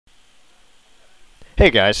Hey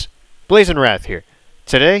guys, Blazing Wrath here.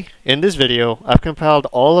 Today, in this video, I've compiled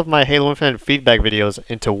all of my Halo Infinite feedback videos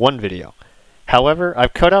into one video. However,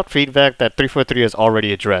 I've cut out feedback that 343 has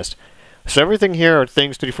already addressed, so everything here are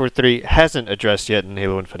things 343 hasn't addressed yet in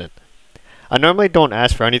Halo Infinite. I normally don't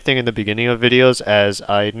ask for anything in the beginning of videos, as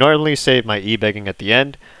I normally save my e-begging at the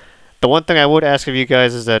end. The one thing I would ask of you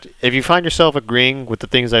guys is that if you find yourself agreeing with the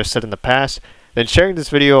things I've said in the past, then sharing this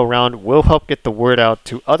video around will help get the word out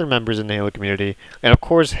to other members in the Halo community, and of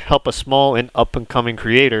course help a small and up-and-coming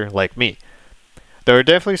creator like me. There are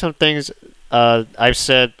definitely some things I've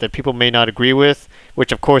said that people may not agree with,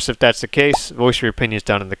 which of course if that's the case, voice your opinions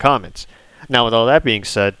down in the comments. Now with all that being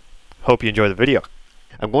said, hope you enjoy the video.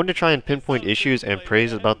 I'm going to try and pinpoint issues and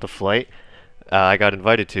praise about the flight I got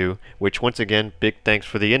invited to, which once again, big thanks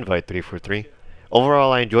for the invite 343.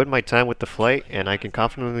 Overall, I enjoyed my time with the flight, and I can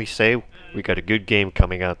confidently say we got a good game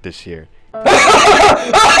coming out this year.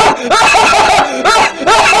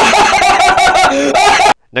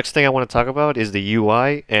 Next thing I want to talk about is the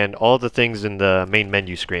UI and all the things in the main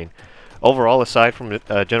menu screen. Overall, aside from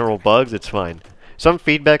general bugs, it's fine. Some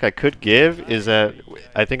feedback I could give is that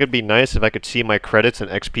I think it'd be nice if I could see my credits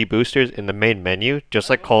and XP boosters in the main menu, just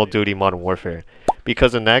like Call of Duty Modern Warfare.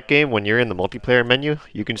 Because in that game, when you're in the multiplayer menu,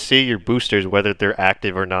 you can see your boosters whether they're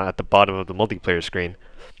active or not at the bottom of the multiplayer screen.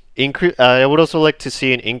 I would also like to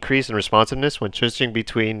see an increase in responsiveness when switching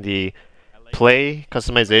between the play,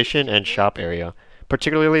 customization, and shop area.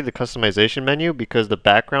 Particularly the customization menu, because the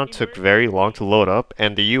background took very long to load up,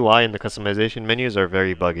 and the UI in the customization menus are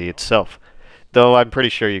very buggy itself. Though I'm pretty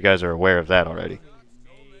sure you guys are aware of that already.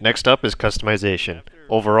 Next up is customization.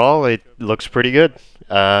 Overall, it looks pretty good.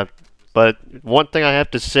 But one thing I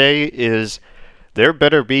have to say is there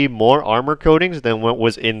better be more armor coatings than what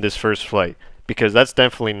was in this first flight, because that's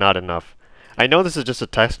definitely not enough. I know this is just a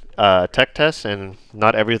tech test and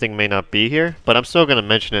not everything may not be here, but I'm still going to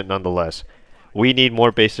mention it nonetheless. We need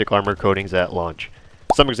more basic armor coatings at launch.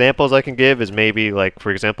 Some examples I can give is maybe, like,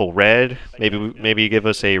 for example, red. Maybe give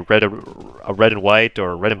us a red and white,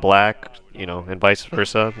 or red and black, you know, and vice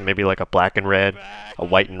versa. Maybe like a black and red, a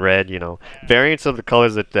white and red, you know, variants of the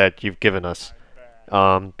colors that you've given us.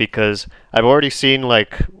 Because I've already seen,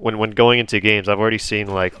 like, when going into games, I've already seen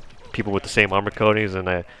like people with the same armor coatings, and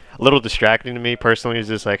a little distracting to me personally is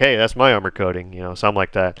just like, hey, that's my armor coating, you know, something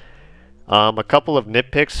like that. A couple of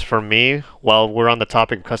nitpicks for me while we're on the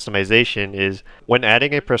topic of customization is when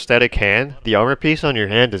adding a prosthetic hand, the armor piece on your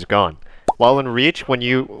hand is gone. While in Reach, when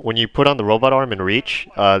you put on the robot arm in Reach,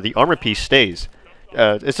 the armor piece stays.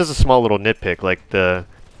 It's just a small little nitpick, like when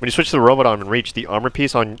you switch to the robot arm in Reach, the armor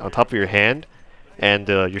piece on top of your hand and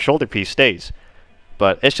your shoulder piece stays.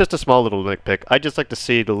 But it's just a small little nitpick. I just like to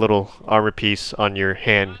see the little armor piece on your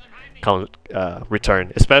hand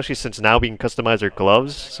return, especially since now we can customize our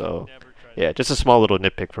gloves, so yeah, just a small little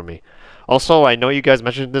nitpick for me. Also, I know you guys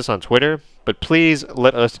mentioned this on Twitter, but please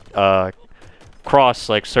let us cross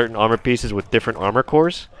like certain armor pieces with different armor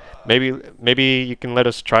cores. Maybe you can let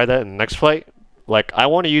us try that in the next flight. Like, I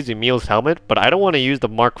want to use Emil's helmet, but I don't want to use the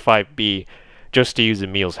Mark 5B just to use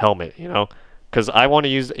Emil's helmet, you know? Because I want to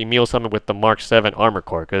use Emil's helmet with the Mark 7 armor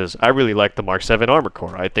core, because I really like the Mark 7 armor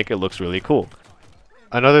core. I think it looks really cool.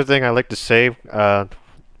 Another thing I like to say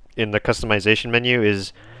in the customization menu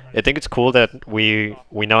is I think it's cool that we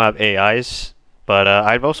now have AIs, but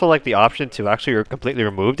I'd also like the option to actually completely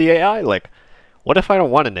remove the AI. Like, what if I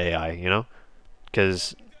don't want an AI, you know?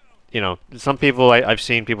 Because, you know, some people, I've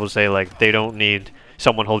seen people say, like, they don't need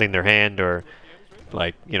someone holding their hand or,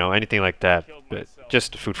 like, you know, anything like that. But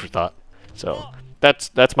just food for thought. So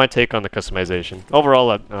that's my take on the customization.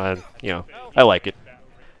 Overall, you know, I like it.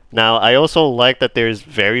 Now, I also like that there's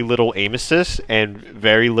very little aim assist and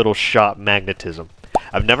very little shot magnetism.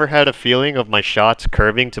 I've never had a feeling of my shots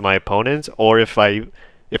curving to my opponents, or if I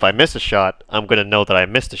miss a shot, I'm going to know that I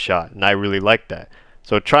missed a shot, and I really like that.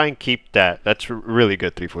 So try and keep that. That's really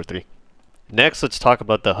good, 343. Next, let's talk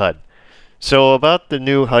about the HUD. So about the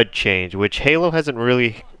new HUD change, which Halo hasn't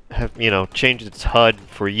really changed its HUD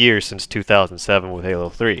for years since 2007 with Halo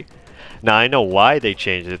 3. Now, I know why they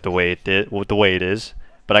changed it the way it is,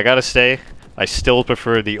 but I gotta say, I still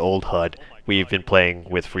prefer the old HUD we've been playing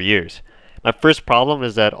with for years. My first problem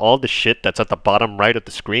is that all the shit that's at the bottom right of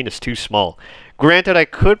the screen is too small. Granted, I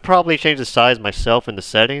could probably change the size myself in the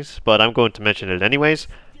settings, but I'm going to mention it anyways.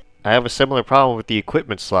 I have a similar problem with the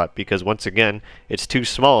equipment slot because, once again, it's too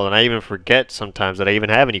small, and I even forget sometimes that I even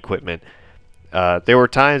have an equipment. There were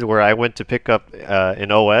times where I went to pick up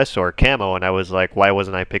an OS or a camo, and I was like, why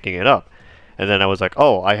wasn't I picking it up? And then I was like,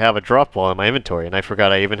 oh, I have a drop wall in my inventory, and I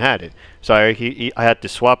forgot I even had it. So I had to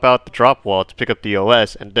swap out the drop wall to pick up the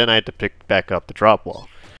OS, and then I had to pick back up the drop wall.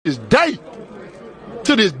 It's day.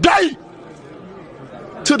 To this day!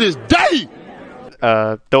 To this day!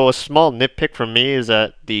 Though a small nitpick from me is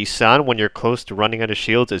that the sound when you're close to running out of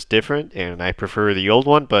shields is different, and I prefer the old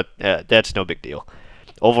one, but that's no big deal.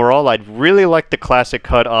 Overall, I'd really like the classic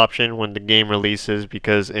HUD option when the game releases,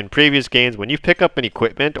 because in previous games, when you pick up an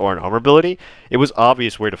equipment or an armor ability, it was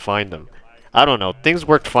obvious where to find them. I don't know, things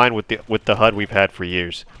worked fine with the HUD we've had for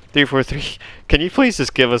years. 343, can you please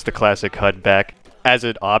just give us the classic HUD back as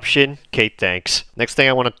an option? Kate, thanks. Next thing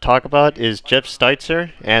I want to talk about is Jeff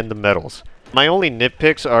Steitzer and the medals. My only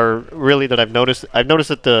nitpicks are really that I've noticed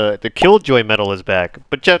that the Killjoy medal is back,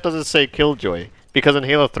 but Jeff doesn't say Killjoy, because in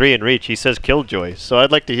Halo 3 and Reach he says Killjoy, so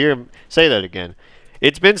I'd like to hear him say that again.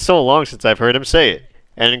 It's been so long since I've heard him say it,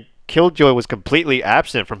 and Killjoy was completely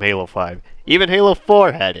absent from Halo 5. Even Halo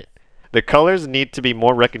 4 had it. The colors need to be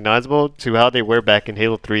more recognizable to how they were back in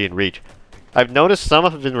Halo 3 and Reach. I've noticed some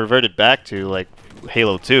have been reverted back to, like,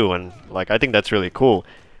 Halo 2, and I think that's really cool.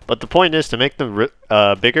 But the point is to make them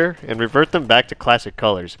bigger and revert them back to classic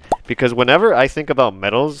colors. Because whenever I think about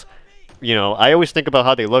medals, I always think about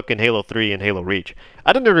how they look in Halo 3 and Halo Reach.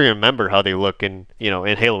 I don't really remember how they look in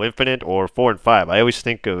Halo Infinite or 4 and 5. I always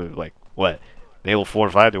think of, in Halo 4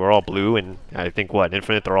 and 5 they were all blue, and I think, in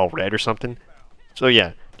Infinite they're all red or something. So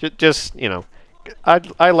yeah,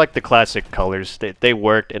 I like the classic colors. They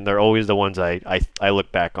worked, and they're always the ones I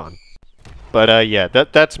look back on. But yeah,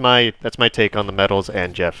 that's my take on the medals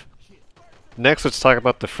and Jeff. Next, let's talk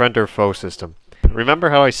about the friend or foe system. Remember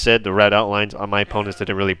how I said the red outlines on my opponents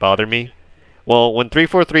didn't really bother me? Well, when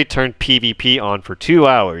 343 turned PvP on for 2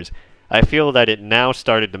 hours, I feel that it now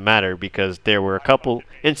started to matter, because there were a couple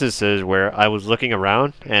instances where I was looking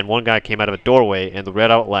around and one guy came out of a doorway and the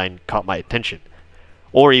red outline caught my attention.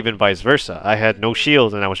 Or even vice versa. I had no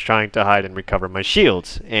shields and I was trying to hide and recover my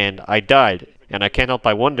shields, and I died. And I can't help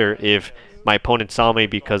but wonder if my opponent saw me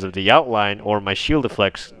because of the outline or my shield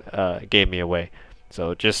deflects gave me away.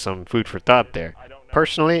 So just some food for thought there.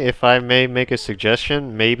 Personally, if I may make a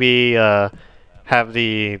suggestion, maybe have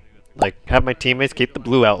my teammates keep the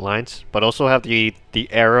blue outlines, but also have the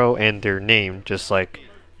arrow and their name, just like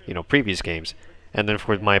previous games. And then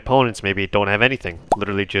for my opponents, maybe don't have anything,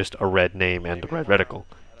 literally just a red name and the red reticle.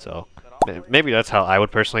 So maybe that's how I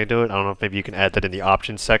would personally do it. I don't know if maybe you can add that in the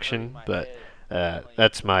options section, but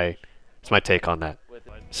that's my take on that.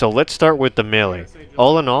 So let's start with the melee.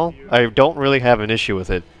 All in all, I don't really have an issue with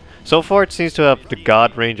it. So far it seems to have the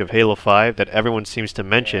god range of Halo 5 that everyone seems to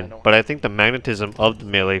mention, but I think the magnetism of the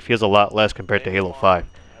melee feels a lot less compared to Halo 5.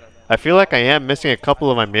 I feel like I am missing a couple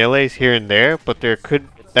of my melees here and there, but that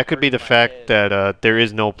could be the fact that there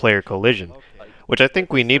is no player collision, which I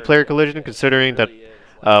think we need player collision considering that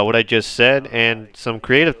what I just said, and some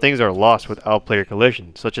creative things are lost without player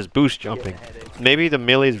collision, such as boost jumping. Maybe the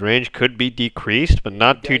melee's range could be decreased, but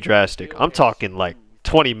not too drastic. I'm talking like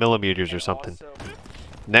 20 millimeters or something.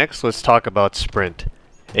 Next, let's talk about sprint,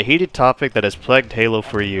 a heated topic that has plagued Halo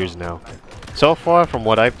for years now. So far from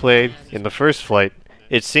what I've played in the first flight,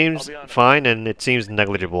 it seems fine and it seems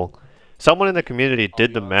negligible. Someone in the community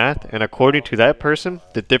did the math, and according to that person,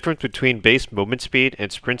 the difference between base movement speed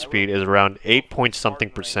and sprint speed is around 8 point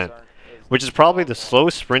something%, which is probably the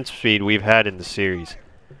slowest sprint speed we've had in the series.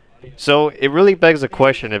 So it really begs the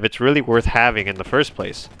question if it's really worth having in the first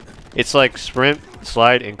place. It's like sprint,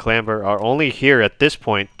 slide, and clamber are only here at this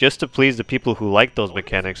point just to please the people who like those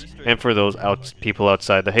mechanics and for those people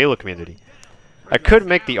outside the Halo community. I could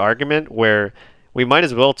make the argument where we might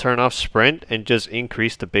as well turn off sprint and just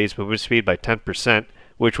increase the base movement speed by 10%,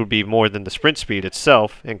 which would be more than the sprint speed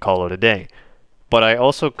itself, and call it a day. But I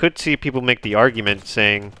also could see people make the argument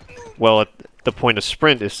saying, well, the point of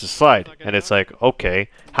sprint is to slide, and it's like, okay,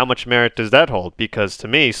 how much merit does that hold? Because to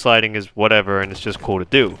me, sliding is whatever and it's just cool to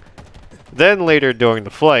do. Then later during the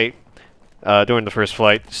flight, during the first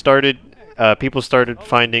flight, people started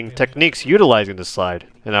finding techniques utilizing the slide,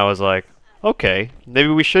 and I was like, okay, maybe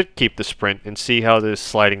we should keep the sprint and see how this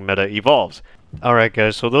sliding meta evolves. Alright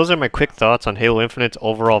guys, so those are my quick thoughts on Halo Infinite's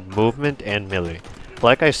overall movement and melee.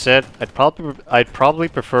 Like I said, I'd probably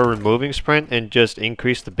prefer removing sprint and just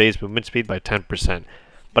increase the base movement speed by 10%.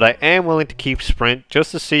 But I am willing to keep sprint just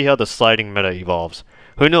to see how the sliding meta evolves.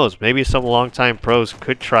 Who knows, maybe some longtime pros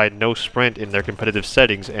could try no sprint in their competitive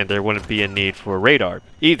settings and there wouldn't be a need for a radar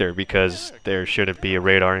either, because there shouldn't be a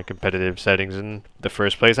radar in competitive settings in the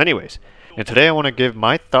first place anyways. And today I want to give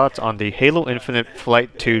my thoughts on the Halo Infinite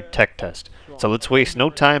Flight 2 tech test. So let's waste no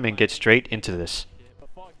time and get straight into this.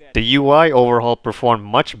 The UI overhaul performed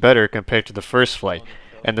much better compared to the first flight,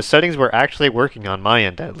 and the settings were actually working on my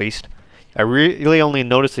end at least. I really only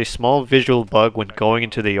noticed a small visual bug when going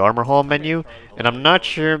into the armor hall menu, and I'm not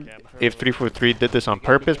sure if 343 did this on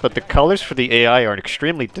purpose, but the colors for the AI are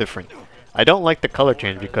extremely different. I don't like the color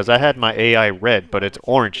change because I had my AI red, but it's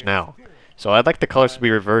orange now. So I'd like the colors to be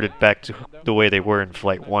reverted back to the way they were in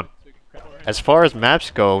Flight 1. As far as maps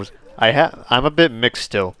goes, I'm a bit mixed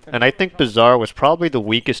still, and I think Bazaar was probably the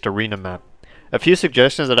weakest arena map. A few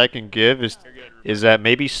suggestions that I can give is that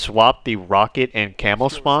maybe swap the rocket and camel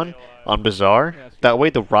spawn on Bazaar. That way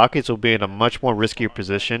the rockets will be in a much more riskier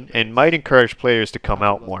position and might encourage players to come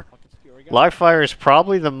out more. Live fire is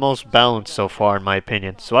probably the most balanced so far in my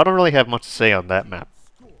opinion, so I don't really have much to say on that map.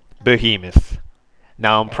 Behemoth.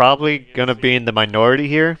 Now I'm probably gonna be in the minority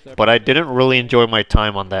here, but I didn't really enjoy my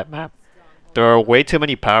time on that map. There are way too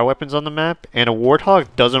many power weapons on the map, and a Warthog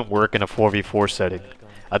doesn't work in a 4v4 setting.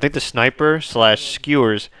 I think the sniper slash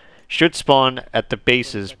skewers should spawn at the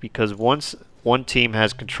bases because once one team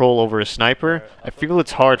has control over a sniper, I feel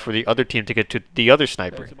it's hard for the other team to get to the other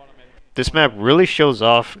sniper. This map really shows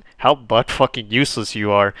off how butt-fucking useless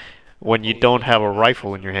you are when you don't have a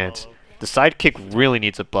rifle in your hands. The sidekick really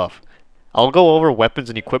needs a buff. I'll go over weapons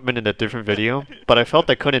and equipment in a different video, but I felt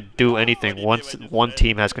I couldn't do anything once one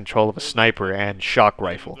team has control of a sniper and shock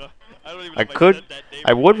rifle.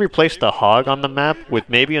 I would replace the hog on the map with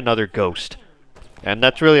maybe another ghost. And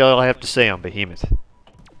that's really all I have to say on Behemoth.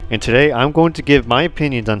 And today I'm going to give my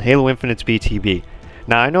opinions on Halo Infinite's BTB.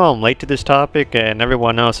 Now I know I'm late to this topic and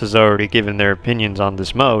everyone else has already given their opinions on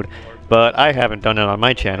this mode, but I haven't done it on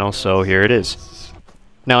my channel, so here it is.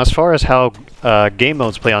 Now as far as how game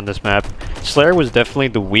modes play on this map, Slayer was definitely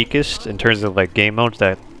the weakest in terms of like game modes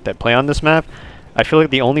that play on this map. I feel like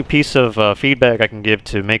the only piece of feedback I can give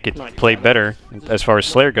to make it play better as far as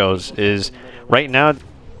Slayer goes is right now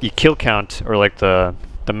the kill count, or like the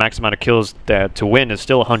max amount of kills to win is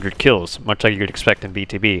still 100 kills, much like you'd expect in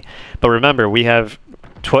BTB. But remember, we have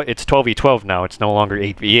it's 12v12 now, it's no longer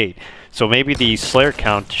 8v8. So maybe the Slayer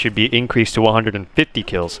count should be increased to 150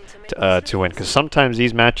 kills to win, because sometimes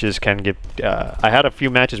these matches can get... I had a few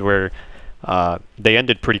matches where they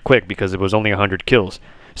ended pretty quick because it was only 100 kills.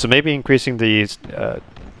 So maybe increasing the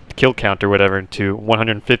kill count or whatever to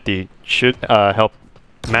 150 should help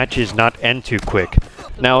matches not end too quick.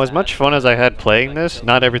 Now, as much fun as I had playing this,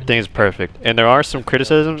 not everything is perfect, and there are some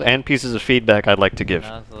criticisms and pieces of feedback I'd like to give.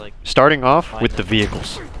 Starting off with the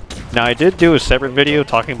vehicles. Now, I did do a separate video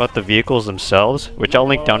talking about the vehicles themselves, which I'll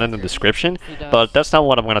link down in the description, but that's not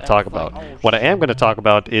what I'm going to talk about. What I am going to talk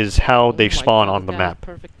about is how they spawn on the map.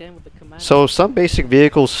 So some basic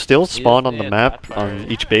vehicles still spawn on the map on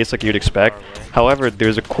each base like you'd expect. However,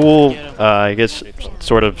 there's a cool, I guess,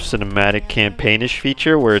 sort of cinematic campaignish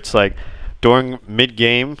feature where it's like during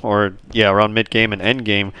mid-game, or yeah, around mid-game and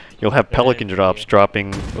end-game, you'll have pelican drops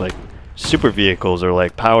dropping like super vehicles or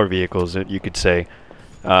like power vehicles, you could say.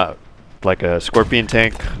 Like a Scorpion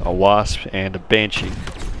tank, a Wasp, and a Banshee.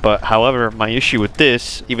 But however, my issue with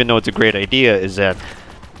this, even though it's a great idea, is that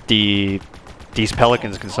these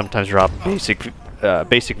Pelicans can sometimes drop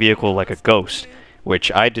basic vehicle like a Ghost,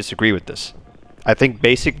 which I disagree with this. I think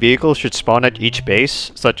basic vehicles should spawn at each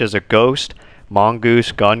base, such as a Ghost,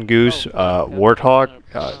 Mongoose, Gungoose, Warthog,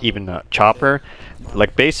 even a Chopper.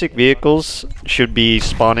 Like basic vehicles should be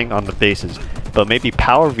spawning on the bases, but maybe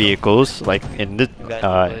power vehicles, like in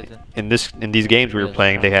these games we were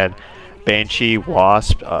playing, they had Banshee,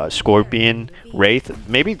 Wasp, Scorpion, Wraith.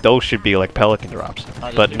 Maybe those should be like Pelican drops,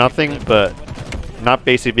 but not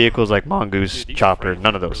basic vehicles like Mongoose, Chopper,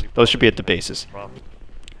 none of those. Those should be at the bases.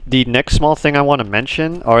 The next small thing I want to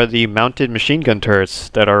mention are the mounted machine gun turrets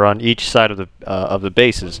that are on each side of the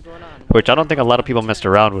bases, which I don't think a lot of people messed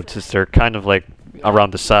around with, since they're kind of like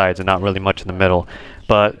around the sides and not really much in the middle.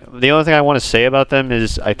 But the only thing I want to say about them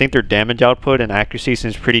is I think their damage output and accuracy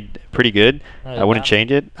seems pretty good. I wouldn't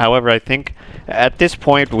change it. However, I think at this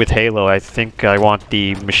point with Halo, I think I want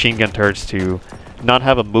the machine gun turrets to not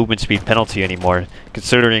have a movement speed penalty anymore,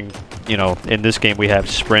 considering, you know, in this game we have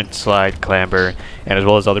sprint, slide, clamber, and as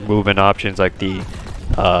well as other movement options like the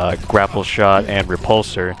grapple shot and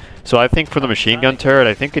repulsor. So I think for the machine gun turret,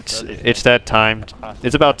 I think it's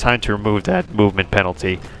about time to remove that movement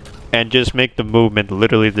penalty and just make the movement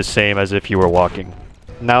literally the same as if you were walking.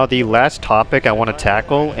 Now the last topic I want to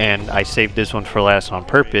tackle, and I saved this one for last on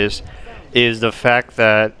purpose, is the fact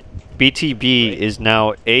that BTB is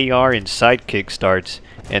now AR and sidekick starts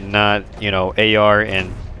and not, you know, AR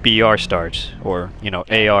and BR starts, or, you know,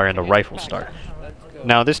 AR and a rifle start.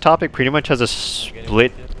 Now this topic pretty much has a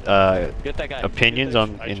split opinions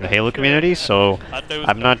in the Halo community, so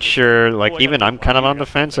I'm not sure, like even I'm kind of on the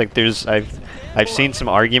fence. Like I've seen some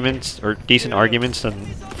arguments, or decent arguments,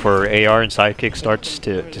 for AR and sidekick starts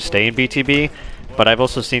to stay in BTB, But I've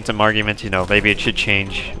also seen some arguments, maybe it should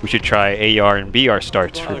change. We should try AR and BR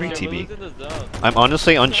starts for BTB. I'm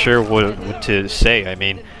honestly unsure what to say. I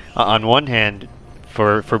mean, on one hand,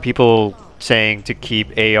 for people saying to keep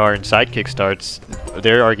AR and sidekick starts,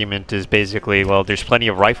 their argument is basically, well, there's plenty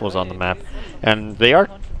of rifles on the map, and they are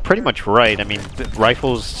pretty much right. I mean,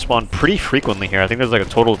 rifles spawn pretty frequently here. I think there's like a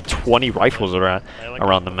total of 20 rifles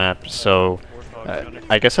around the map, so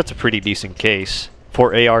I guess that's a pretty decent case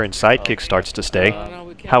for AR and sidekick starts to stay.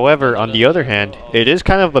 However, on the other hand, it is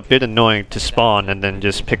kind of a bit annoying to spawn and then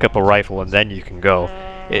just pick up a rifle and then you can go.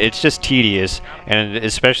 It's just tedious, and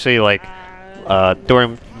especially like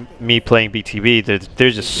during me playing BTB,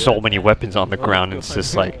 there's just so many weapons on the ground, and it's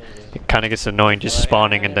just like, it kind of gets annoying just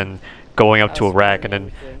spawning and then going up to a rack, and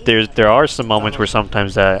then there are some moments where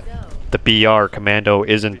sometimes that the BR commando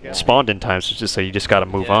isn't spawned in time, so it's just like you just gotta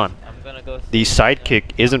move on. The sidekick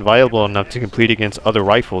isn't viable enough to compete against other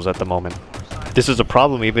rifles at the moment. This is a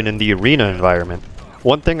problem even in the arena environment.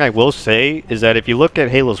 One thing I will say is that if you look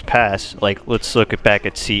at Halo's past, like let's look back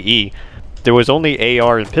at CE, there was only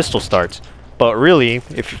AR and pistol starts. But really,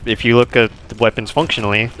 if you look at the weapons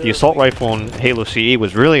functionally, the assault rifle in Halo CE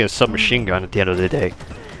was really a submachine gun at the end of the day.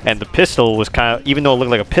 And the pistol was kind of, even though it looked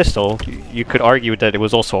like a pistol, you could argue that it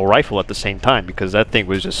was also a rifle at the same time, because that thing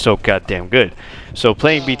was just so goddamn good. So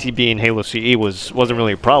playing BTB in Halo CE wasn't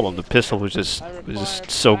really a problem. The pistol was just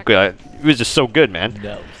so good. It was just so good,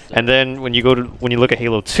 man. And then when you look at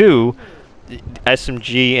Halo 2,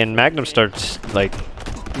 SMG and Magnum starts, like,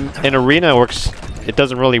 in arena it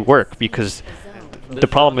doesn't really work, because the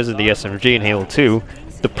problem isn't the SMG in Halo 2.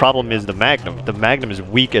 The problem is the Magnum. The Magnum is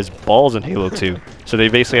weak as balls in Halo 2. So they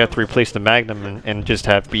basically have to replace the Magnum and just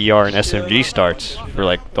have BR and SMG starts for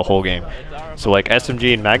like the whole game. So like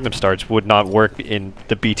SMG and Magnum starts would not work in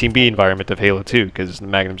the BTB environment of Halo 2 because the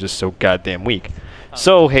Magnum's just so goddamn weak.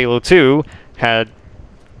 So Halo 2 had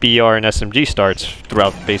BR and SMG starts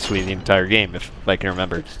throughout basically the entire game, if I can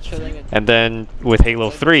remember. And then with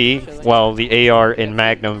Halo 3, while the AR and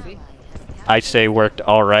Magnum I'd say worked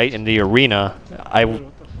alright in the arena, I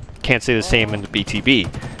can't say the same in the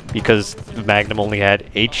BTB, because the Magnum only had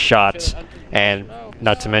 8 shots, and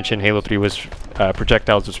not to mention Halo 3 was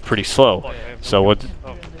projectiles was pretty slow, so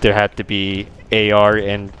there had to be AR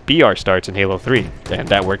and BR starts in Halo 3, and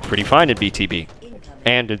that worked pretty fine in BTB,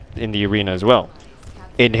 and in the arena as well.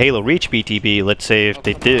 In Halo Reach BTB, let's say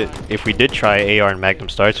if we did try AR and Magnum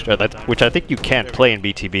starts, which I think you can't play in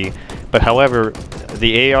BTB, but however,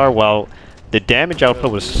 the AR, while the damage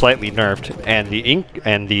output was slightly nerfed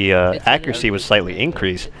and the accuracy was slightly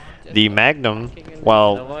increased, the Magnum,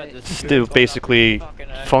 while still basically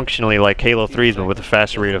functionally like Halo 3's but with a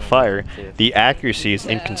faster rate of fire, the accuracy is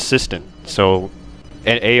inconsistent. So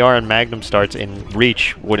an AR and Magnum starts in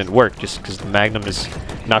Reach wouldn't work just because the Magnum is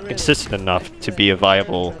not consistent enough to be a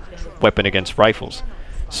viable weapon against rifles.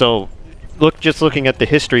 So just looking at the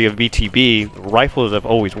history of BTB, rifles have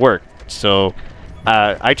always worked. So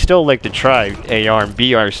I'd still like to try AR and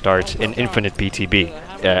BR starts in Infinite BTB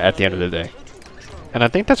at the end of the day. And I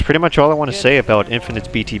think that's pretty much all I want to say about Infinite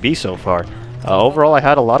BTB so far. Overall, I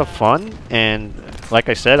had a lot of fun, and like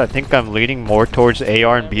I said, I think I'm leaning more towards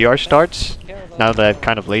AR and BR starts now that I've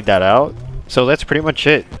kind of laid that out. So that's pretty much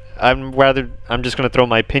it. I'm just going to throw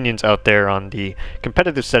my opinions out there on the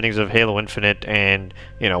competitive settings of Halo Infinite and,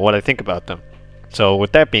 what I think about them. So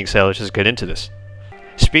with that being said, let's just get into this.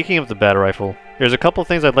 Speaking of the battle rifle, there's a couple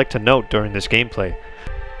things I'd like to note during this gameplay.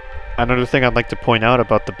 Another thing I'd like to point out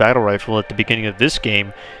about the battle rifle at the beginning of this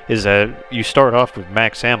game is that you start off with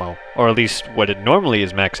max ammo, or at least what it normally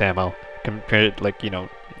is max ammo, compared to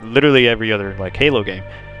literally every other Halo game.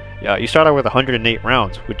 You start out with 108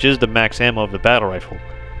 rounds, which is the max ammo of the battle rifle.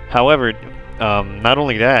 However, not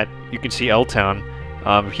only that, you can see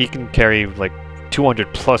L-Town, he can carry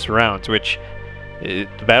 200 plus rounds, which the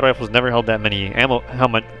battle rifle's never held that many ammo.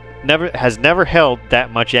 Has never held that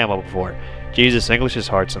much ammo before. Jesus, English is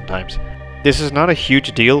hard sometimes. This is not a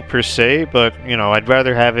huge deal per se, but I'd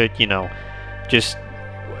rather have it, just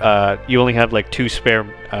you only have 2 spare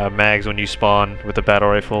mags when you spawn with the battle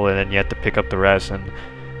rifle, and then you have to pick up the rest. And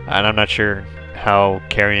I'm not sure how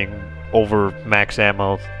carrying over max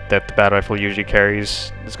ammo that the battle rifle usually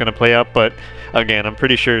carries is going to play out, but again, I'm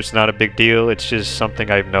pretty sure it's not a big deal. It's just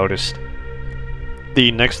something I've noticed.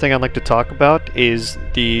 The next thing I'd like to talk about is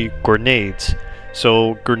the grenades.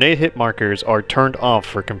 So grenade hit markers are turned off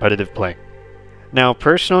for competitive play. Now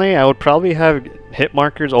personally, I would probably have hit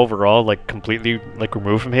markers overall completely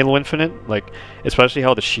removed from Halo Infinite, especially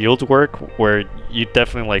how the shields work, where you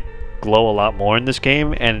definitely glow a lot more in this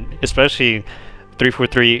game, and especially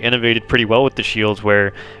 343 innovated pretty well with the shields,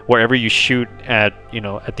 where wherever you shoot at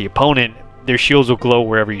at the opponent, their shields will glow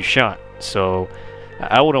wherever you shot. So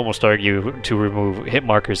I would almost argue to remove hit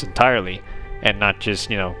markers entirely, and not just,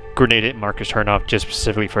 you know, grenade hit markers turned off just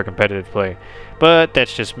specifically for competitive play. But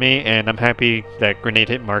that's just me, and I'm happy that grenade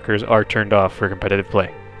hit markers are turned off for competitive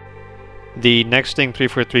play. The next thing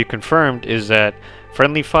 343 confirmed is that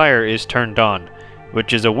friendly fire is turned on,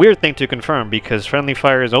 which is a weird thing to confirm because friendly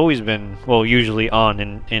fire has always been, well, usually on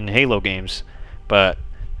in Halo games, but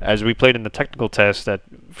as we played in the technical test, that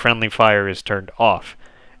friendly fire is turned off.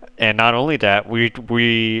 And not only that,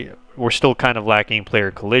 we're still kind of lacking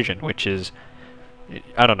player collision, which is,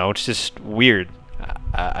 I don't know, it's just weird.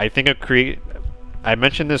 I think I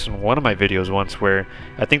mentioned this in one of my videos once, where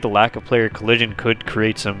I think the lack of player collision could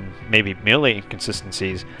create some maybe melee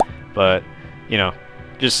inconsistencies, but you know,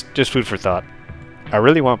 just food for thought. I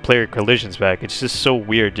really want player collisions back. It's just so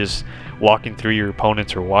weird just walking through your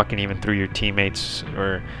opponents or walking even through your teammates,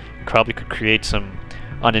 or probably could create some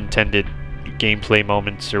unintended gameplay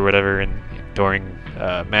moments or whatever during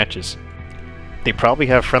matches. They probably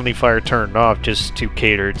have friendly fire turned off just to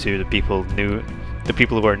cater to the people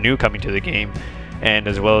who are new coming to the game, and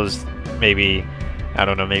as well as maybe, I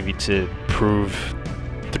don't know, maybe to prove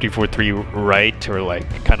 343 right, or like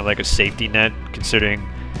kind of like a safety net, considering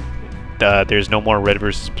there's no more red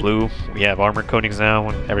versus blue. We have armor coatings now,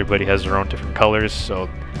 and everybody has their own different colors, so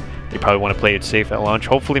they probably want to play it safe at launch.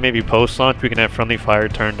 Hopefully maybe post-launch we can have friendly fire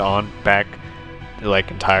turned on back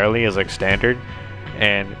like entirely as like standard.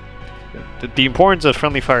 And the importance of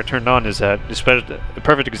friendly fire turned on is that, especially a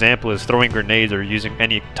perfect example is throwing grenades or using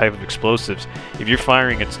any type of explosives. If you're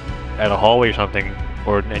firing at a hallway or something,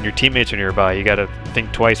 and your teammates are nearby, you gotta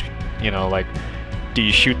think twice, you know, like, do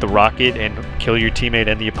you shoot the rocket and kill your teammate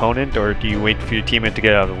and the opponent, or do you wait for your teammate to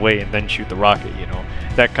get out of the way and then shoot the rocket, you know?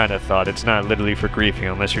 That kind of thought. It's not literally for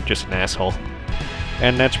griefing unless you're just an asshole.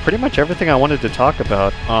 And that's pretty much everything I wanted to talk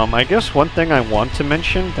about. I guess one thing I want to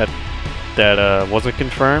mention that wasn't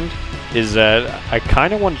confirmed is that I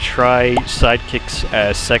kind of want to try sidekicks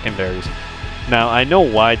as secondaries. Now I know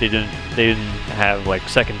why they didn't have like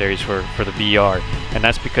secondaries for the BR, and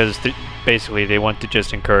that's because basically they want to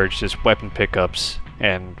just encourage just weapon pickups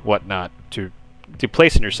and whatnot to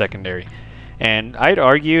place in your secondary. And I'd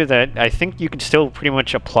argue that I think you can still pretty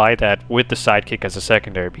much apply that with the sidekick as a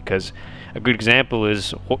secondary, because a good example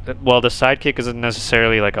is, well, the sidekick isn't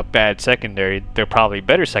necessarily like a bad secondary. They're probably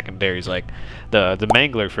better secondaries, like the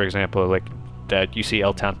Mangler, for example, like that you see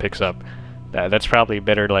L-Town picks up. That's probably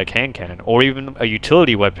better like hand cannon, or even a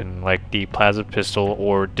utility weapon like the plasma pistol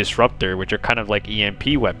or disruptor, which are kind of like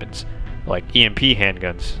EMP weapons, like EMP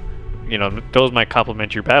handguns. You know, those might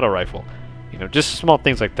complement your battle rifle. You know, just small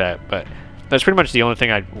things like that. But that's pretty much the only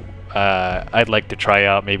thing I'd like to try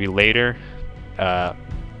out maybe later,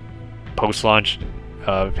 post-launch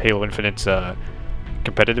of Halo Infinite's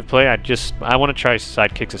competitive play. I want to try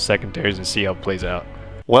sidekicks as secondaries and see how it plays out.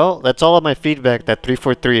 Well, that's all of my feedback that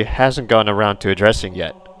 343 hasn't gotten around to addressing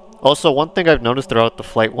yet. Also, one thing I've noticed throughout the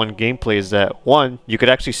Flight 1 gameplay is that, one, you could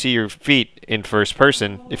actually see your feet in first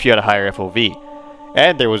person if you had a higher FOV,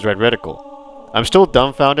 and there was red reticle. I'm still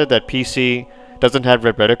dumbfounded that PC doesn't have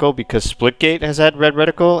red reticle, because Splitgate has had red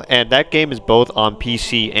reticle, and that game is both on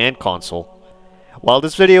PC and console. While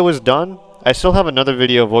this video is done, I still have another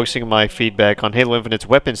video voicing my feedback on Halo Infinite's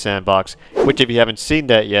weapon sandbox, which if you haven't seen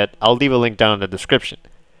that yet, I'll leave a link down in the description.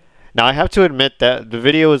 Now I have to admit that the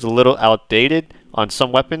video is a little outdated on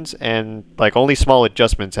some weapons, and like only small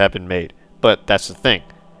adjustments have been made, but that's the thing.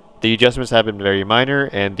 The adjustments have been very minor,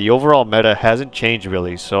 and the overall meta hasn't changed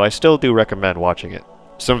really, so I still do recommend watching it.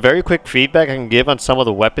 Some very quick feedback I can give on some of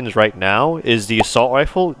the weapons right now is the assault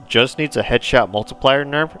rifle just needs a headshot multiplier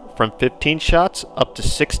nerf from 15 shots up to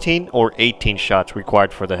 16 or 18 shots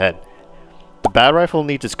required for the head. The battle rifle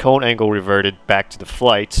needs its cone angle reverted back to the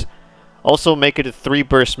flights. Also make it a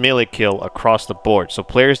 3-burst melee kill across the board, so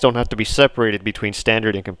players don't have to be separated between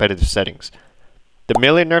standard and competitive settings. The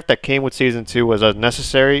melee nerf that came with Season 2 was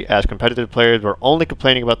unnecessary, as competitive players were only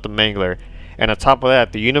complaining about the Mangler, and on top of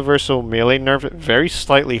that, the universal melee nerf very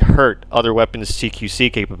slightly hurt other weapons'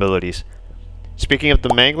 CQC capabilities. Speaking of the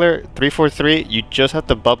Mangler, 343, you just have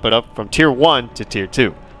to bump it up from Tier 1 to Tier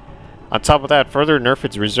 2. On top of that, further nerf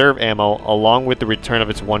its reserve ammo along with the return of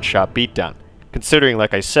its one-shot beatdown, considering,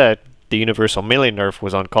 like I said, the universal melee nerf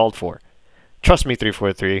was uncalled for. Trust me,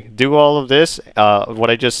 343, do all of this,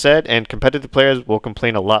 what I just said, and competitive players will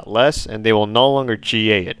complain a lot less, and they will no longer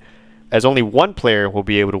GA it, as only one player will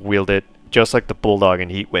be able to wield it, just like the Bulldog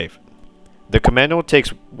and Heatwave. The Commando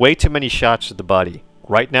takes way too many shots to the body.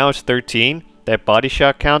 Right now it's 13, that body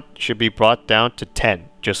shot count should be brought down to 10,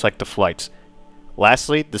 just like the flights.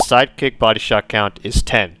 Lastly, the sidekick body shot count is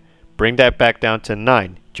 10. Bring that back down to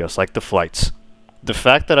 9. just like the flights. The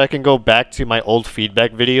fact that I can go back to my old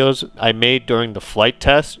feedback videos I made during the flight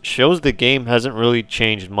test shows the game hasn't really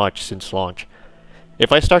changed much since launch.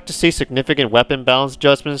 If I start to see significant weapon balance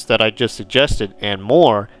adjustments that I just suggested and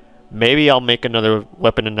more, maybe I'll make another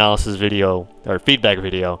weapon analysis video or feedback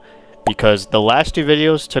video, because the last two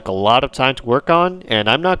videos took a lot of time to work on, and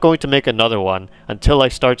I'm not going to make another one until I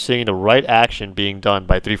start seeing the right action being done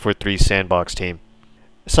by 343's sandbox team.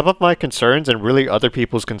 Some of my concerns and really other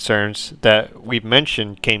people's concerns that we've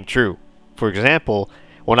mentioned came true. For example,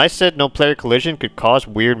 when I said no player collision could cause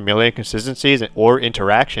weird melee inconsistencies or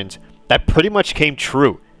interactions, that pretty much came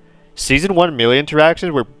true. Season 1 melee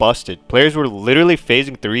interactions were busted. Players were literally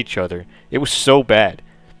phasing through each other. It was so bad.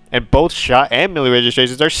 And both shot and melee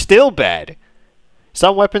registrations are still bad.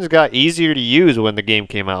 Some weapons got easier to use when the game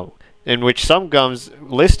came out, in which some guns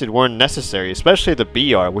listed weren't necessary, especially the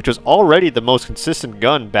BR, which was already the most consistent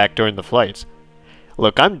gun back during the flights.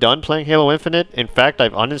 Look, I'm done playing Halo Infinite. In fact,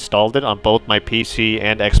 I've uninstalled it on both my PC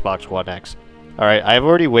and Xbox One X. Alright, I've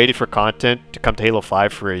already waited for content to come to Halo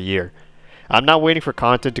 5 for a year. I'm not waiting for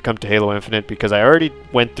content to come to Halo Infinite because I already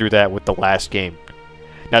went through that with the last game.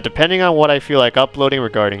 Now, depending on what I feel like uploading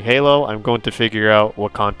regarding Halo, I'm going to figure out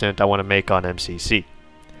what content I want to make on MCC.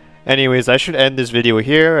 Anyways, I should end this video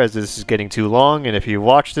here as this is getting too long, and if you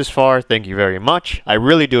watched this far, thank you very much. I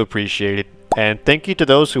really do appreciate it. And thank you to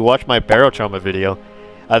those who watched my Barrel Trauma video.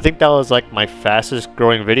 I think that was like my fastest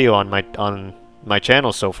growing video on my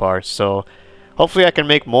channel so far, so hopefully I can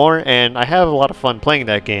make more, and I have a lot of fun playing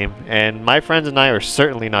that game, and my friends and I are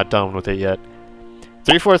certainly not done with it yet.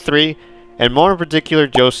 343, and more in particular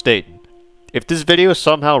Joe Staten. If this video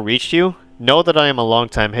somehow reached you, know that I am a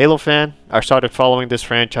longtime Halo fan. I started following this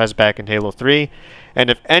franchise back in Halo 3, and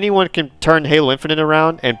if anyone can turn Halo Infinite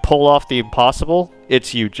around and pull off the impossible,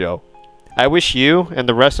 it's you, Joe. I wish you and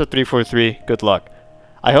the rest of 343 good luck.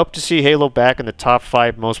 I hope to see Halo back in the top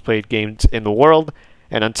 5 most played games in the world,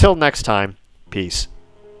 and until next time, peace.